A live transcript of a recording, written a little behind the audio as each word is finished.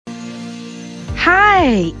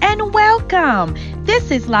Hi, and welcome. This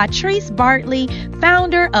is Latrice Bartley,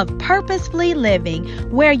 founder of Purposefully Living,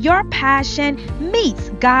 where your passion meets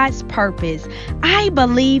God's purpose. I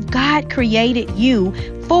believe God created you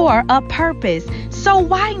for a purpose. So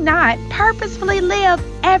why not purposefully live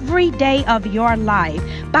every day of your life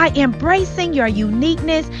by embracing your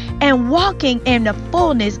uniqueness and walking in the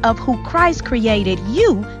fullness of who Christ created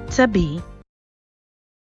you to be?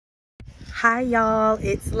 Hi, y'all.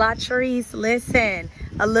 It's Latrice. Listen,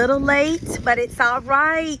 a little late, but it's all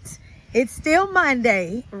right. It's still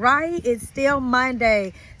Monday, right? It's still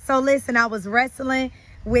Monday. So listen, I was wrestling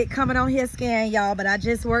with coming on here scaring y'all, but I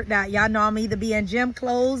just worked out. Y'all know I'm either be in gym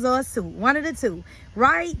clothes or a suit. One of the two,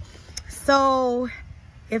 right? So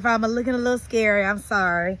if I'm looking a little scary, I'm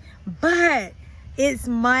sorry. But it's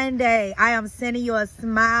Monday. I am sending you a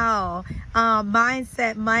smile.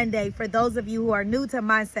 Mindset Monday. For those of you who are new to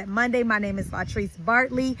Mindset Monday, my name is Latrice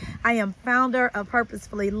Bartley. I am founder of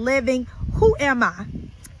Purposefully Living. Who am I?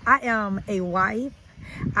 I am a wife.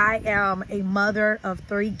 I am a mother of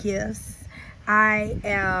 3 gifts. I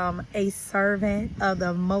am a servant of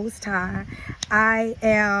the Most High. I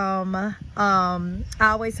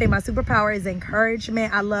always say my superpower is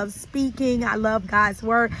encouragement. I love speaking. I love God's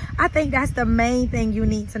word. I think that's the main thing you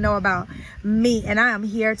need to know about me, and I am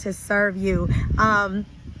here to serve you. I'm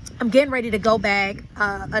getting ready to go back.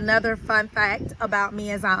 Another fun fact about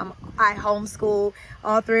me is I homeschool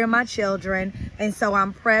all 3 of my children, and so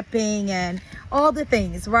I'm prepping and all the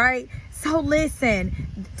things, right? So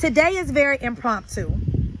listen, today is very impromptu,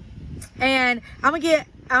 and I'm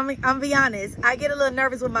gonna be honest, I get a little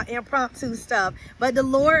nervous with my impromptu stuff, but the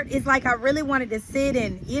Lord is like, I really wanted to sit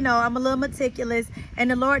and, you know, I'm a little meticulous,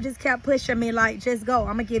 and the Lord just kept pushing me like, just go,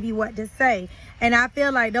 I'm gonna give you what to say. And I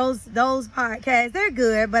feel like those podcasts, they're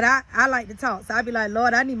good, but I like to talk, so I'd be like,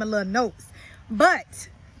 Lord, I need my little notes, but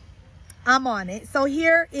I'm on it. So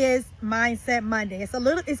here is Mindset Monday. It's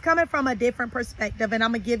coming from a different perspective, and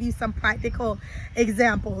I'm gonna give you some practical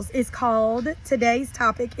examples. It's called, today's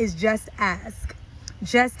topic is just ask.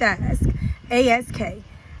 Just ask. A-S-K.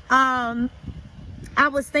 I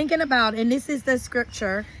was thinking about, and this is the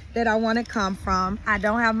scripture that I want to come from. I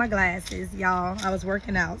don't have my glasses, y'all. I was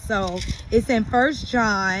working out. So it's in 1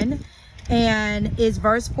 John, and it's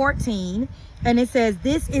verse 14. And it says,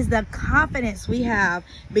 this is the confidence we have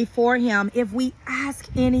before him. If we ask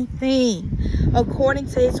anything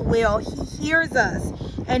according to his will, he hears us.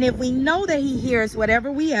 And if we know that he hears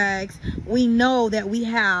whatever we ask, we know that we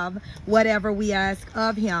have whatever we ask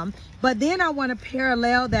of him. But then I want to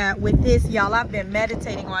parallel that with this, y'all. I've been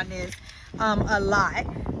meditating on this a lot.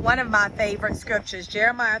 One of my favorite scriptures,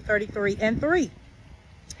 Jeremiah 33:3.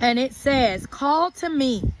 And it says, call to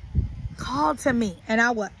me, and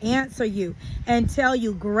I will answer you and tell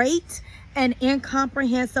you great and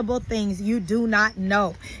incomprehensible things you do not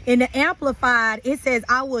know. In the Amplified, it says,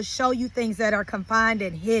 I will show you things that are confined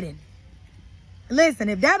and hidden. Listen,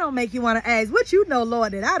 if that don't make you want to ask, what you know,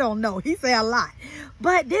 Lord, that I don't know? He say a lot.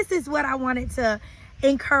 But this is what I wanted to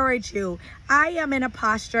encourage you. I am in a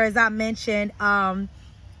posture, as I mentioned,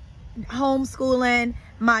 homeschooling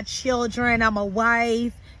my children. I'm a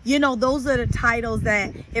wife. You know, those are the titles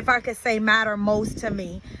that, if I could say, matter most to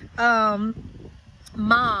me. Mom.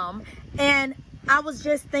 And I was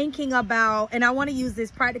just thinking about, and I want to use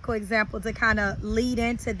this practical example to kind of lead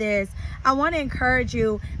into this. I want to encourage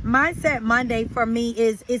you. Mindset Monday for me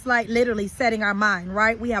it's like literally setting our mind,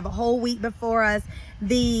 right? We have a whole week before us.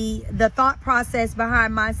 The thought process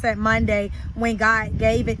behind Mindset Monday, when God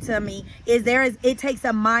gave it to me, it takes a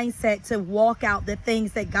mindset to walk out the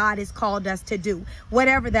things that God has called us to do,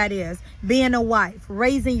 whatever that is. Being a wife,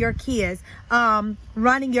 raising your kids,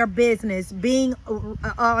 running your business, being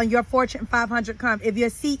on your Fortune 500 company, if you're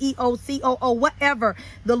CEO, COO, whatever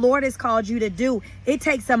the Lord has called you to do, it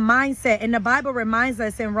takes a mindset. And the Bible reminds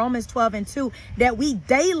us in Romans 12:2 that we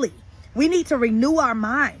need to renew our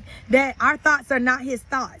mind, that our thoughts are not his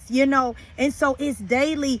thoughts, you know. And so it's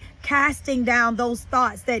daily casting down those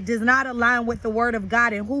thoughts that does not align with the word of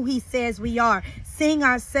God and who he says we are. Seeing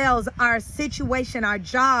ourselves, our situation, our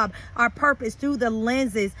job, our purpose through the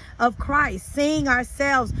lenses of Christ. Seeing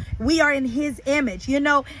ourselves, we are in his image, you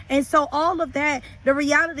know. And so all of that, the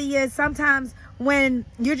reality is sometimes when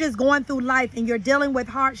you're just going through life and you're dealing with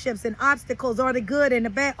hardships and obstacles, or the good and the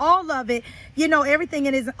bad, all of it, you know, everything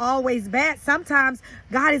isn't always bad. Sometimes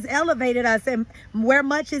God has elevated us, and where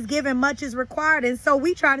much is given, much is required. And so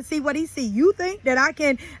we try to see what he sees. You think that I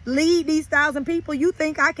can lead these 1,000 people? You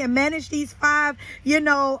think I can manage these 5,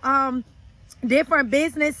 different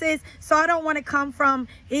businesses. So I don't want to come from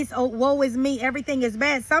it's, oh, woe is me, everything is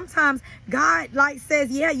bad. Sometimes God like says,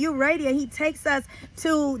 yeah, you're ready, and he takes us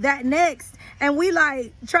to that next, and we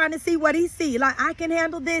like trying to see what he see. Like, I can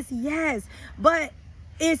handle this, yes, but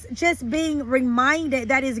it's just being reminded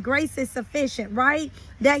that his grace is sufficient, right?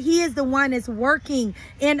 That he is the one that's working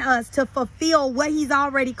in us to fulfill what he's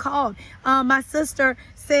already called. My sister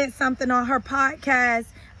said something on her podcast.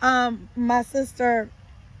 My sister,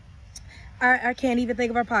 I can't even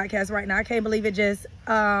think of her podcast right now. I can't believe it. Just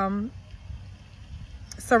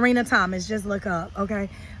Serena Thomas, just look up, okay?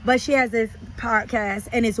 But she has this podcast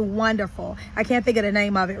and it's wonderful. I can't think of the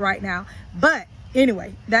name of it right now, but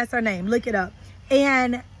anyway, that's her name. Look it up.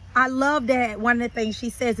 And I love that one of the things she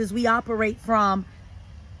says is we operate from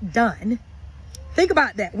done. Think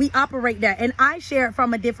about that. We operate that. And I share it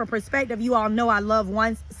from a different perspective. You all know I love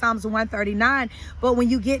Psalms 139. But when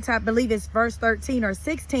you get to, I believe it's verse 13 or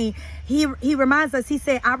 16, he reminds us, he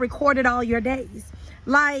said, I recorded all your days.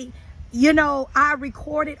 Like, you know, I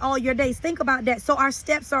recorded all your days. Think about that. So our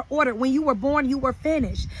steps are ordered. When you were born, you were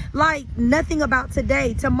finished. Like, nothing about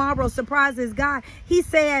today, tomorrow surprises God. He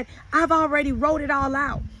said, I've already wrote it all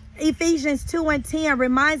out. Ephesians 2:10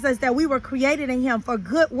 reminds us that we were created in him for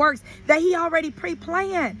good works that he already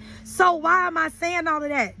pre-planned. So why am I saying all of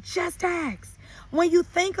that? Just ask. When you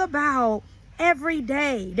think about every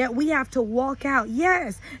day that we have to walk out,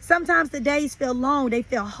 yes, sometimes the days feel long, they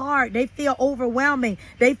feel hard, they feel overwhelming,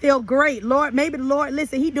 they feel great. Lord, maybe the Lord,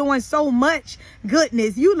 listen, he doing so much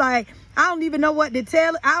goodness. You like, I don't even know what to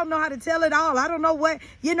tell. I don't know how to tell it all. I don't know what,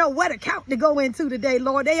 you know, what account to go into today,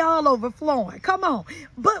 Lord. They all overflowing. Come on.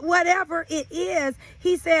 But whatever it is,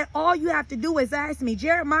 he said, all you have to do is ask me.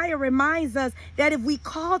 Jeremiah reminds us that if we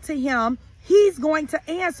call to him, he's going to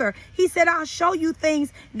answer. He said, I'll show you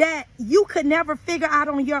things that you could never figure out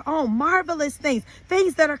on your own. Marvelous things,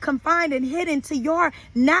 things that are confined and hidden to your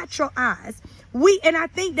natural eyes. And I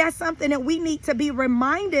think that's something that we need to be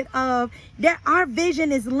reminded of, that our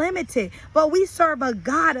vision is limited, but we serve a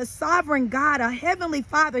God, a sovereign God, a heavenly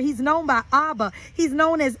Father. He's known by Abba. He's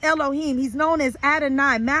known as Elohim. He's known as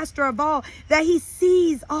Adonai, master of all, that he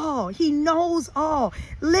sees all. He knows all.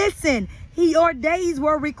 Listen, your days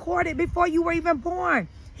were recorded before you were even born.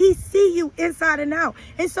 He see you inside and out.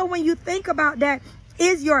 And so when you think about that,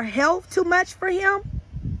 is your health too much for him?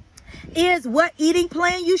 Is what eating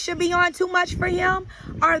plan you should be on too much for him?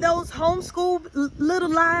 Are those homeschool little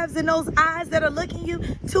lives and those eyes that are looking you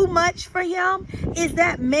too much for him? Is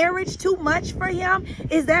that marriage too much for him?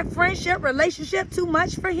 Is that friendship, relationship too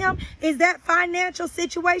much for him? Is that financial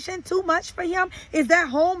situation too much for him? Is that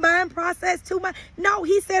home buying process too much? No,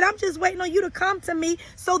 he said, I'm just waiting on you to come to me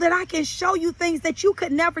so that I can show you things that you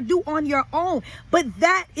could never do on your own. But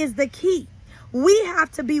that is the key. We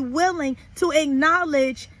have to be willing to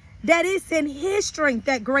acknowledge that it's in his strength,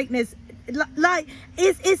 that greatness, like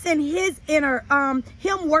it's in his inner,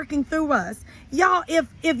 him working through us. Y'all, if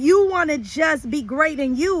you want to just be great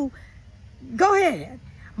in you, go ahead.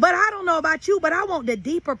 But I don't know about you, but I want the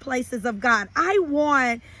deeper places of God. I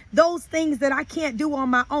want those things that I can't do on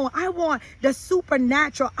my own. I want the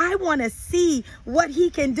supernatural. I want to see what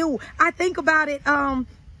he can do. I think about it,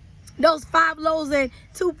 those 5 loaves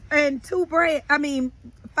and 2 bread.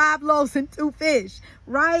 5 loaves and 2 fish,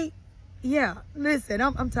 right? Yeah, listen,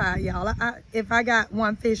 I'm tired, y'all. If I got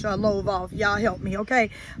 1 fish or a loaf off, y'all help me,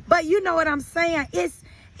 okay? But you know what I'm saying?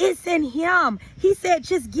 It's in him. He said,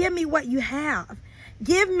 just give me what you have.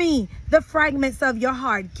 Give me the fragments of your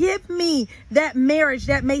heart. Give me that marriage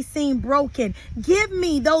that may seem broken. Give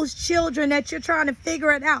me those children that you're trying to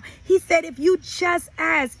figure it out. He said, if you just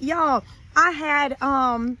ask, y'all, I had,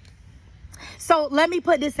 so let me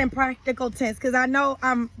put this in practical tense, because I know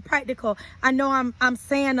I'm practical. I know I'm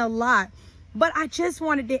saying a lot, but I just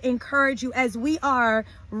wanted to encourage you as we are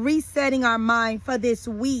resetting our mind for this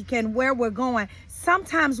week and where we're going.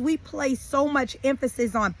 Sometimes we place so much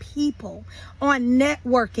emphasis on people, on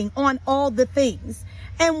networking, on all the things.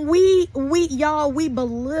 And we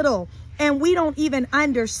belittle, and we don't even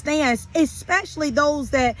understand, especially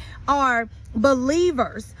those that are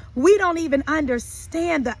believers. We don't even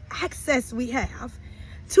understand the access we have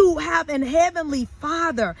to have an heavenly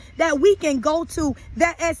Father that we can go to,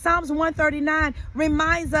 that as Psalms 139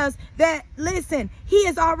 reminds us that, listen, he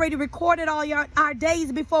has already recorded all our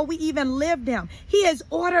days before we even lived them. He has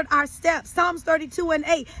ordered our steps. Psalms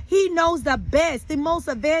 32:8. He knows the best, the most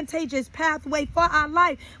advantageous pathway for our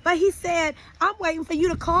life. But he said, I'm waiting for you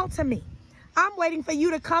to call to me. I'm waiting for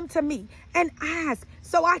you to come to me and ask.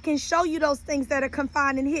 so I can show you those things that are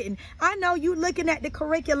confined and hidden. I know you looking at the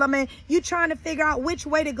curriculum and you trying to figure out which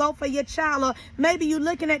way to go for your child, or maybe you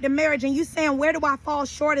looking at the marriage and you saying, where do I fall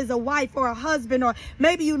short as a wife or a husband? Or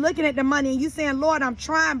maybe you looking at the money and you saying, Lord, I'm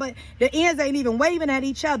trying, but the ends ain't even waving at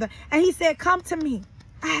each other. And he said, come to me,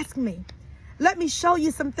 ask me. Let me show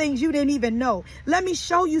you some things you didn't even know. Let me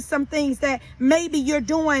show you some things that maybe you're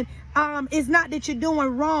doing. It's not that you're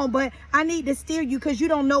doing wrong, but I need to steer you because you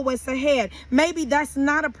don't know what's ahead. Maybe that's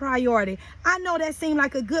not a priority. I know that seemed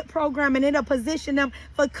like a good program and it'll position them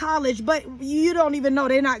for college, but you don't even know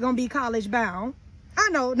they're not going to be college bound. I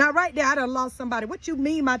know. Now, right there, I done lost somebody. What you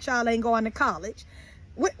mean my child ain't going to college?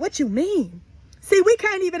 What you mean? See, we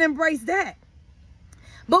can't even embrace that.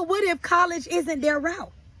 But what if college isn't their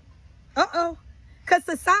route? Uh-oh. Because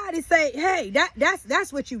society say, hey,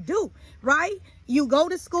 that's what you do, right? You go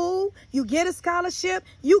to school, you get a scholarship,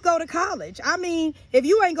 you go to college. I mean, if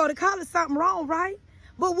you ain't go to college, something wrong, right?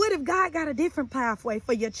 But what if God got a different pathway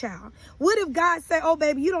for your child? What if God said, oh,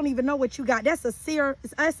 baby, you don't even know what you got. That's a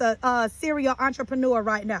serial entrepreneur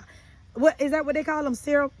right now. What is that what they call them?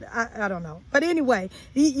 Serial? I don't know. But anyway,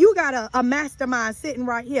 you got a mastermind sitting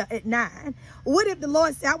right here at 9. What if the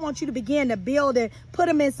Lord said, I want you to begin to build and put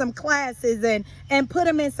them in some classes and put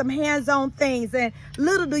them in some hands-on things. And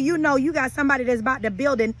little do you know, you got somebody that's about to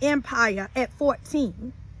build an empire at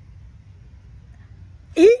 14.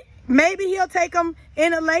 Maybe he'll take them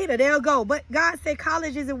in a later. They'll go. But God said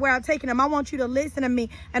college isn't where I'm taking them. I want you to listen to me,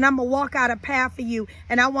 and I'm going to walk out a path for you,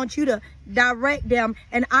 and I want you to direct them,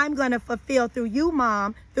 and I'm going to fulfill through you,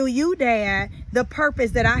 Mom, through you, Dad, the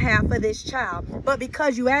purpose that I have for this child. But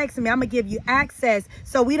because you asked me, I'm going to give you access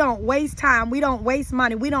so we don't waste time. We don't waste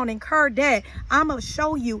money. We don't incur debt. I'm going to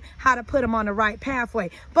show you how to put them on the right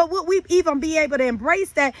pathway. But would we even be able to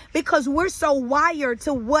embrace that? Because we're so wired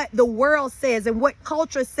to what the world says and what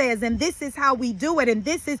culture says, and this is how we do it, and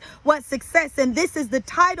this is what success, and this is the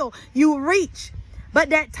title you reach.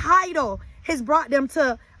 But that title has brought them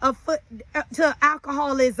to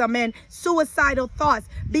alcoholism and suicidal thoughts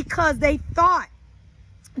because they thought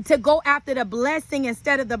to go after the blessing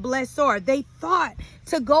instead of the blessor. They thought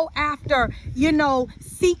to go after,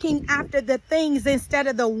 seeking after the things instead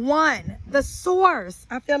of the one, the source.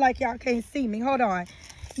 I feel like y'all can't see me. Hold on.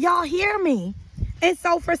 Y'all hear me? And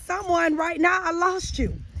so for someone right now, I lost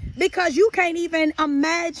you. Because you can't even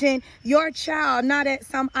imagine your child not at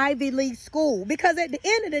some Ivy League school. Because at the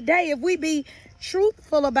end of the day, if we be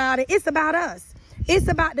truthful about it, it's about us. It's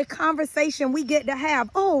about the conversation we get to have.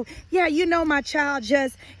 Oh, yeah, my child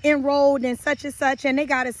just enrolled in such and such, and they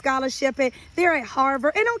got a scholarship, and they're at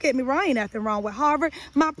Harvard. And don't get me wrong, ain't nothing wrong with Harvard.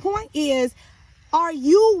 My point is, are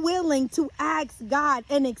you willing to ask God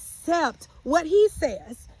and accept what he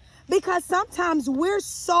says? Because sometimes we're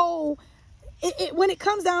so... when it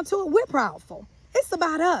comes down to it, we're proudful. It's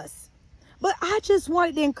about us. But I just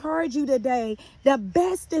wanted to encourage you today, the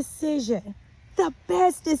best decision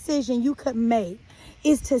you could make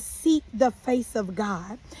is to seek the face of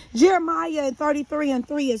God. Jeremiah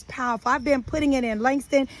 33:3 is powerful. I've been putting it in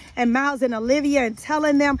Langston and Miles and Olivia and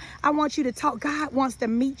telling them, I want you to talk. God wants to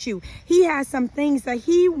meet you. He has some things that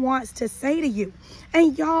he wants to say to you.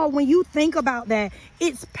 And y'all, when you think about that,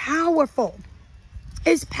 it's powerful.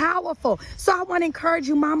 It's powerful. So I want to encourage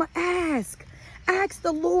you, Mama, ask. Ask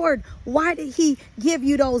the Lord, why did he give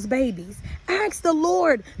you those babies? Ask the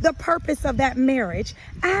Lord the purpose of that marriage.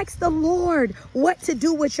 Ask the Lord what to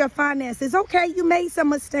do with your finances. Okay, you made some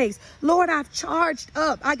mistakes. Lord, I've charged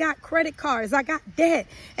up. I got credit cards. I got debt.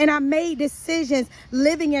 And I made decisions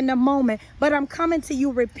living in the moment. But I'm coming to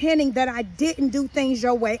you repenting that I didn't do things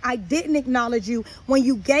your way. I didn't acknowledge you when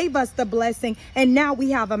you gave us the blessing. And now we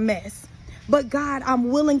have a mess. But God, I'm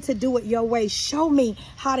willing to do it your way. Show me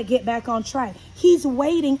how to get back on track. He's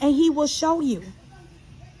waiting and he will show you.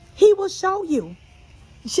 He will show you.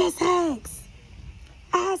 Just ask.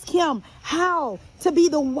 Ask him how to be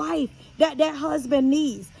the wife that husband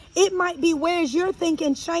needs. It might be whereas you're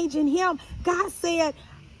thinking changing him. God said,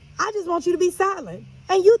 I just want you to be silent.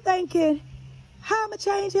 And you thinking, how am I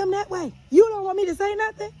change him that way? You don't want me to say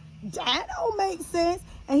nothing? That don't make sense.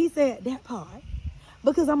 And he said, that part.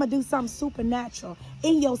 Because I'm going to do something supernatural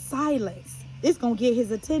in your silence. It's going to get his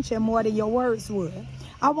attention more than your words would.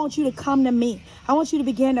 I want you to come to me. I want you to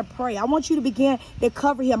begin to pray. I want you to begin to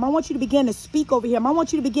cover him. I want you to begin to speak over him. I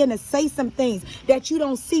want you to begin to say some things that you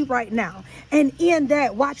don't see right now. And in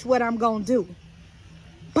that, watch what I'm going to do.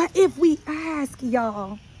 But if we ask,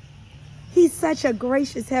 y'all, he's such a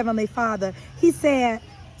gracious Heavenly Father. He said,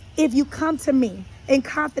 if you come to me in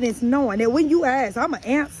confidence, knowing that when you ask, I'm going to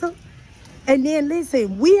answer. And then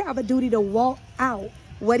listen, we have a duty to walk out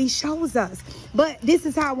what he shows us. But this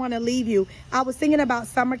is how I want to leave you. I was thinking about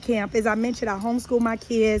summer camp. As I mentioned, I homeschool my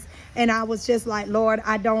kids, and I was just like, Lord,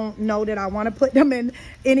 I don't know that I want to put them in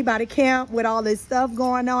anybody camp with all this stuff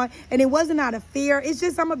going on. And it wasn't out of fear. It's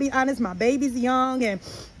just, I'm gonna be honest, my baby's young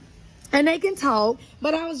and they can talk,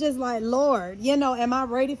 but I was just like, Lord, you know, am I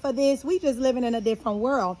ready for this? We just living in a different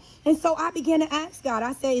world. And so I began to ask God,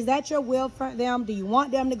 I say, is that your will for them? Do you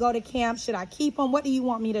want them to go to camp? Should I keep them? What do you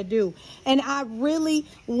want me to do? And I really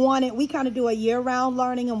wanted, we kind of do a year-round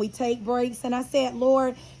learning and we take breaks. And I said,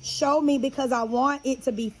 Lord, show me, because I want it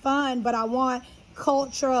to be fun, but I want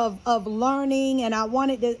culture of learning, and I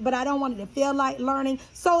wanted to, but I don't want it to feel like learning.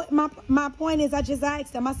 So my point is, I just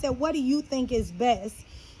asked them, I said, what do you think is best?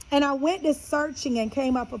 And I went to searching and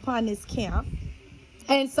came up upon this camp.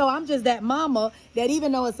 And so I'm just that mama that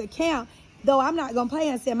even though it's a camp, though I'm not going to play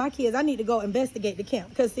and say, my kids, I need to go investigate the camp.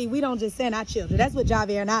 Because, see, we don't just send our children. That's what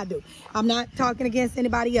Javier and I do. I'm not talking against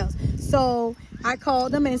anybody else. So I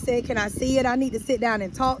called them and said, can I see it? I need to sit down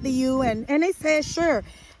and talk to you. And they said, sure.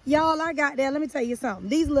 Y'all, I got there. Let me tell you something.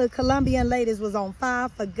 These little Colombian ladies was on fire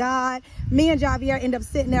for God. Me and Javier ended up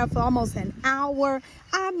sitting there for almost an hour.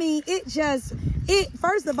 I mean,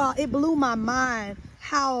 first of all, it blew my mind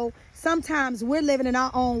how sometimes we're living in our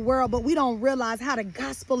own world, but we don't realize how the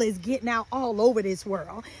gospel is getting out all over this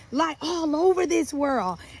world. Like all over this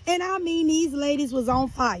world. And I mean, these ladies was on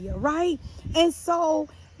fire, right? And so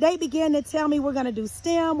they began to tell me, we're going to do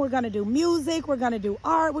STEM, we're going to do music, we're going to do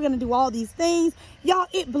art, we're going to do all these things. Y'all,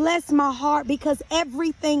 it blessed my heart, because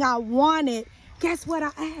everything I wanted, guess what I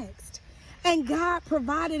asked? And God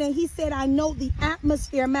provided, and he said, I know the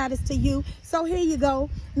atmosphere matters to you. So here you go.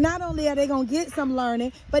 Not only are they going to get some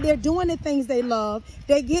learning, but they're doing the things they love.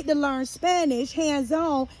 They get to learn Spanish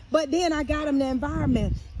hands-on, but then I got them the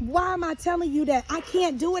environment. Why am I telling you that? I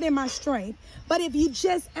can't do it in my strength. But if you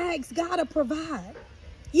just ask, God to provide.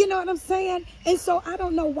 You know what I'm saying? And so I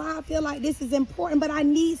don't know why I feel like this is important, but I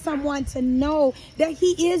need someone to know that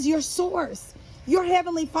he is your source, your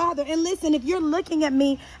heavenly Father. And listen, if you're looking at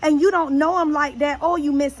me and you don't know him like that, oh,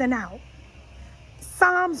 you missing out.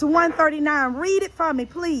 Psalms 139, read it for me,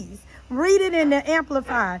 please. Read it in the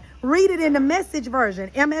Amplified. Read it in the Message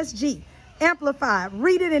version, MSG. Amplified.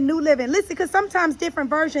 Read it in New Living. Listen, because sometimes different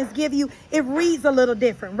versions give you, it reads a little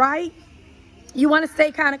different, right? You want to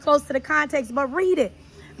stay kind of close to the context, but read it.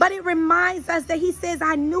 But it reminds us that he says,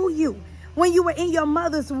 I knew you when you were in your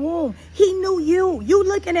mother's womb. He knew you. You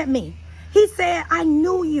looking at me. He said, I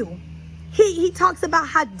knew you. He talks about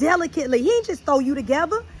how delicately. He didn't just throw you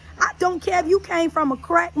together. I don't care if you came from a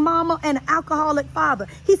crack mama and an alcoholic father.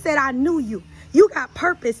 He said, I knew you. You got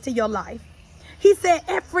purpose to your life. He said,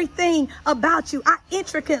 everything about you, I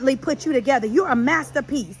intricately put you together. You're a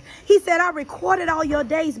masterpiece. He said, I recorded all your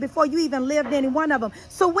days before you even lived any one of them.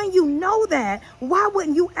 So when you know that, why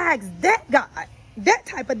wouldn't you ask that God, that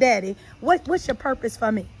type of daddy, what's your purpose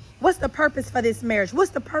for me? What's the purpose for this marriage?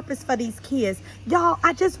 What's the purpose for these kids? Y'all,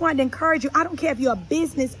 I just wanted to encourage you. I don't care if you're a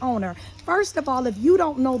business owner. First of all, if you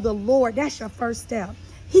don't know the Lord, that's your first step.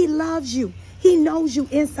 He loves you. He knows you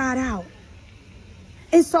inside out.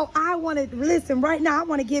 And so I want to, listen, right now, I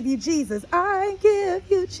want to give you Jesus. I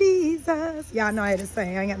give you Jesus. Y'all know I had to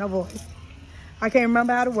sing. I ain't got no voice. I can't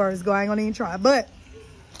remember how the words go. I ain't going to even try. But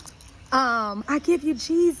I give you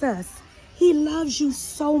Jesus. He loves you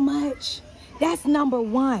so much. That's number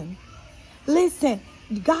one. Listen,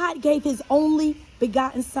 God gave his only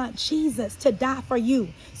begotten son, Jesus, to die for you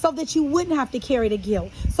so that you wouldn't have to carry the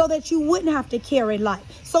guilt, so that you wouldn't have to carry life,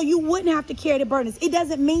 so you wouldn't have to carry the burdens. It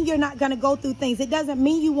doesn't mean you're not going to go through things. It doesn't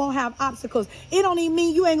mean you won't have obstacles. It don't even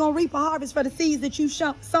mean you ain't going to reap a harvest for the seeds that you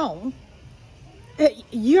sown.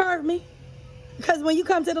 You heard me? Because when you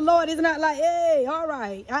come to the Lord, it's not like, hey, all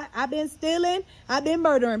right, I've been stealing, I've been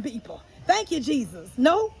murdering people. Thank you, Jesus.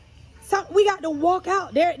 No, we got to walk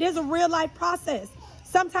out. There's a real life process.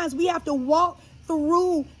 Sometimes we have to walk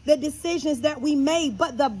through the decisions that we made,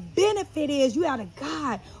 but the benefit is you have a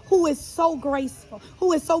God who is so graceful,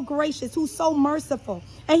 who is so gracious, who's so merciful,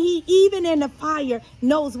 and he, even in the fire,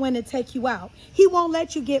 knows when to take you out. He won't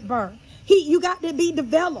let you get burned. You got to be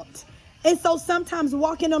developed. And so sometimes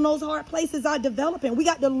walking on those hard places are developing. We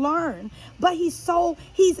got to learn. But he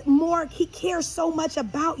cares so much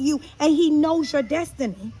about you, and he knows your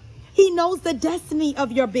destiny. He knows the destiny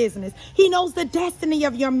of your business. He knows the destiny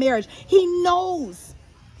of your marriage. He knows.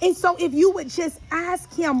 And so if you would just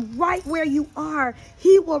ask him right where you are,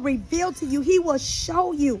 he will reveal to you. He will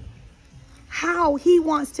show you how he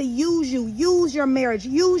wants to use you, use your marriage,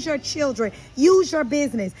 use your children, use your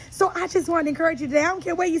business. So I just want to encourage you today. I don't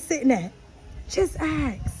care where you're sitting at. Just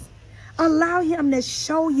ask. Allow him to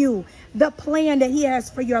show you the plan that he has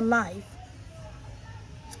for your life.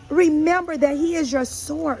 Remember that he is your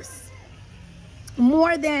source.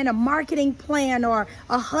 More than a marketing plan or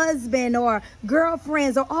a husband or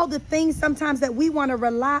girlfriends or all the things sometimes that we want to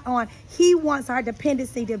rely on, he wants our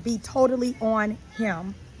dependency to be totally on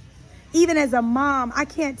him. Even as a mom, I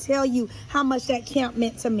can't tell you how much that camp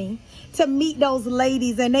meant to me. To meet those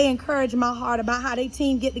ladies, and they encourage my heart about how they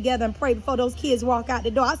team get together and pray before those kids walk out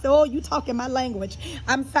the door. I said, oh, you talking my language.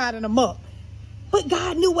 I'm signing them up. But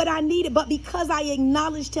God knew what I needed. But because I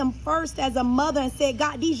acknowledged him first as a mother and said,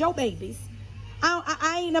 God, these your babies.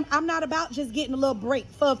 I'm not about just getting a little break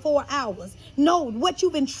for 4 hours. No, what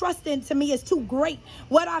you've entrusted to me is too great.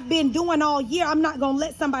 What I've been doing all year, I'm not going to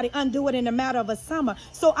let somebody undo it in a matter of a summer.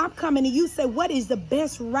 So I'm coming to you, say, what is the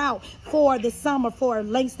best route for the summer for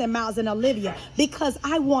Langston, Miles, and Olivia? Because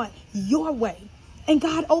I want your way. And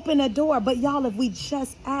God opened a door. But y'all, if we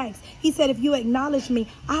just ask, he said, if you acknowledge me,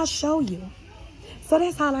 I'll show you. So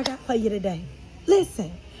that's all I got for you today.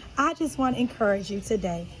 Listen, I just want to encourage you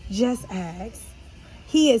today. Just ask.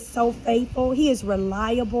 He is so faithful. He is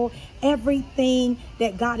reliable. Everything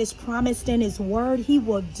that God has promised in his word, he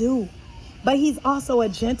will do. But he's also a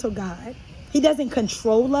gentle God. He doesn't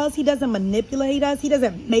control us. He doesn't manipulate us. He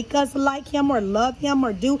doesn't make us like him or love him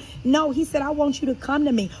or do. No, he said, I want you to come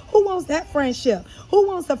to me. Who wants that friendship? Who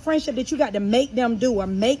wants a friendship that you got to make them do or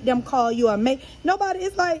make them call you or make? Nobody.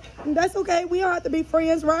 It's like, that's okay. We don't have to be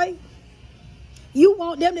friends, right? You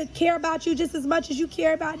want them to care about you just as much as you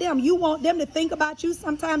care about them. You want them to think about you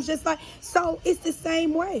sometimes just like, so it's the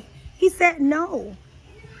same way. He said, no,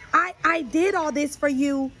 I did all this for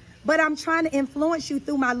you, but I'm trying to influence you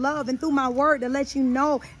through my love and through my word to let you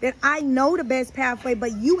know that I know the best pathway,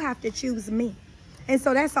 but you have to choose me. And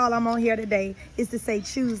so that's all I'm on here today is to say,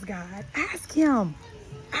 choose God. Ask him.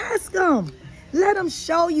 Ask him. Let him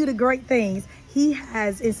show you the great things he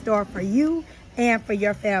has in store for you and for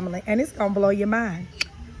your family, and it's gonna blow your mind.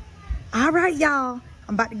 All right, y'all,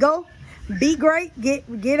 I'm about to go. Be great.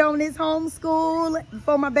 Get on this homeschool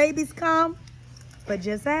before my babies come. But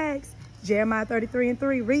just ask. Jeremiah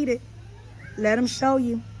 33:3. Read it. Let him show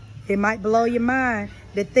you. It might blow your mind.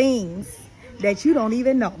 The things that you don't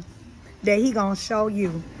even know that he gonna show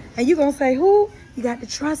you, and you gonna say, who? You got to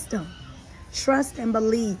trust him. Trust and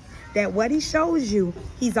believe that what he shows you,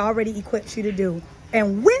 he's already equipped you to do,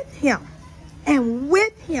 and with him. And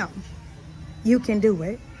with him, you can do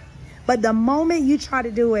it. But the moment you try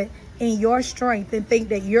to do it in your strength and think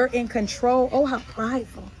that you're in control, oh, how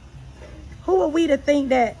prideful. Who are we to think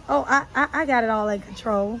that, oh, I got it all in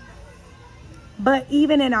control? But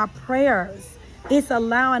even in our prayers, it's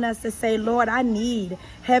allowing us to say, Lord, I need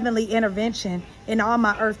heavenly intervention in all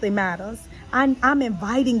my earthly matters. I'm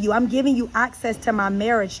inviting you. I'm giving you access to my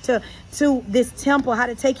marriage, to this temple, how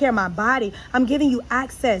to take care of my body. I'm giving you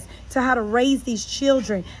access to how to raise these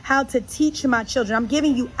children, how to teach my children. I'm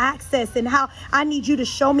giving you access and how I need you to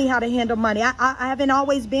show me how to handle money. I haven't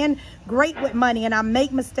always been great with money, and I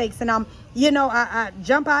make mistakes, and I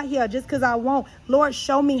jump out here just because I won't. Lord,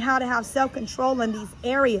 show me how to have self-control in these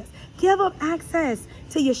areas. Give up access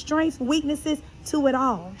to your strengths, weaknesses, to it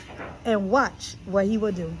all, and watch what he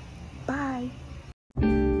will do.